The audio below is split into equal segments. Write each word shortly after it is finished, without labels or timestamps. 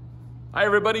Hi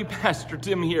everybody, Pastor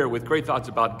Tim here with great thoughts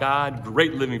about God,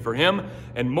 great living for Him,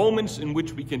 and moments in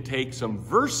which we can take some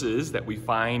verses that we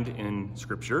find in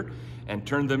Scripture and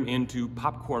turn them into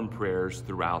popcorn prayers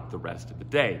throughout the rest of the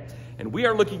day. And we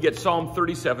are looking at Psalm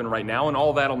 37 right now, and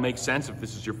all that'll make sense if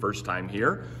this is your first time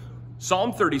here.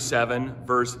 Psalm 37,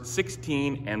 verse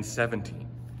 16 and 17.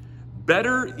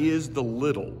 Better is the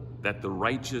little that the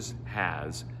righteous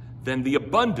has than the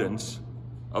abundance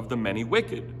of the many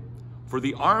wicked. For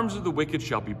the arms of the wicked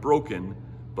shall be broken,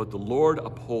 but the Lord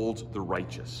upholds the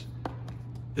righteous.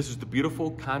 This is the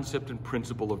beautiful concept and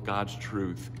principle of God's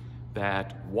truth,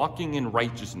 that walking in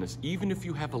righteousness, even if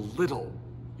you have a little,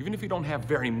 even if you don't have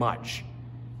very much,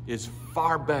 is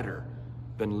far better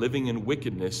than living in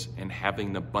wickedness and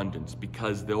having abundance,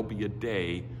 because there'll be a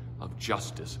day of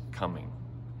justice coming.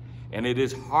 And it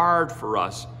is hard for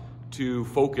us to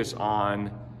focus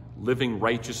on living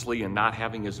righteously and not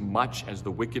having as much as the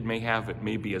wicked may have. It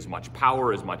may be as much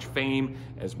power, as much fame,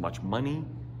 as much money,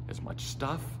 as much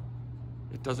stuff.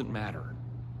 It doesn't matter.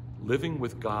 Living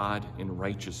with God in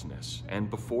righteousness and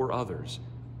before others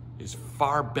is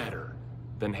far better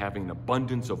than having an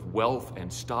abundance of wealth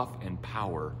and stuff and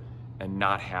power and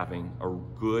not having a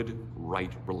good,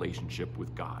 right relationship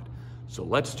with God. So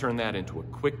let's turn that into a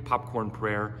quick popcorn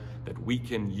prayer that we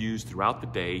can use throughout the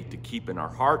day to keep in our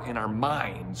heart and our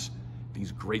minds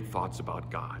these great thoughts about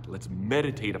God. Let's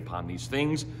meditate upon these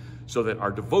things so that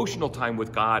our devotional time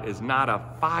with God is not a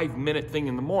 5-minute thing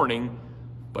in the morning,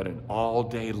 but an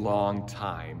all-day long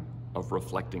time of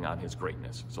reflecting on His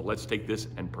greatness. So let's take this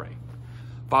and pray.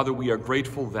 Father, we are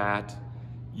grateful that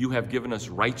You have given us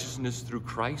righteousness through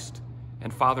Christ.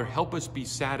 And Father, help us be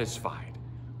satisfied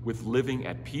with living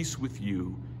at peace with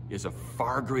You is a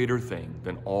far greater thing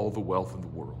than all the wealth in the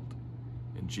world.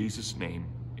 In Jesus' name,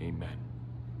 amen.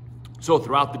 So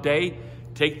throughout the day,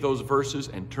 take those verses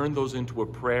and turn those into a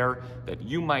prayer that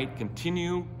you might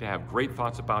continue to have great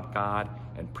thoughts about God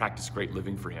and practice great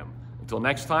living for Him. Until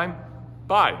next time,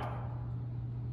 bye.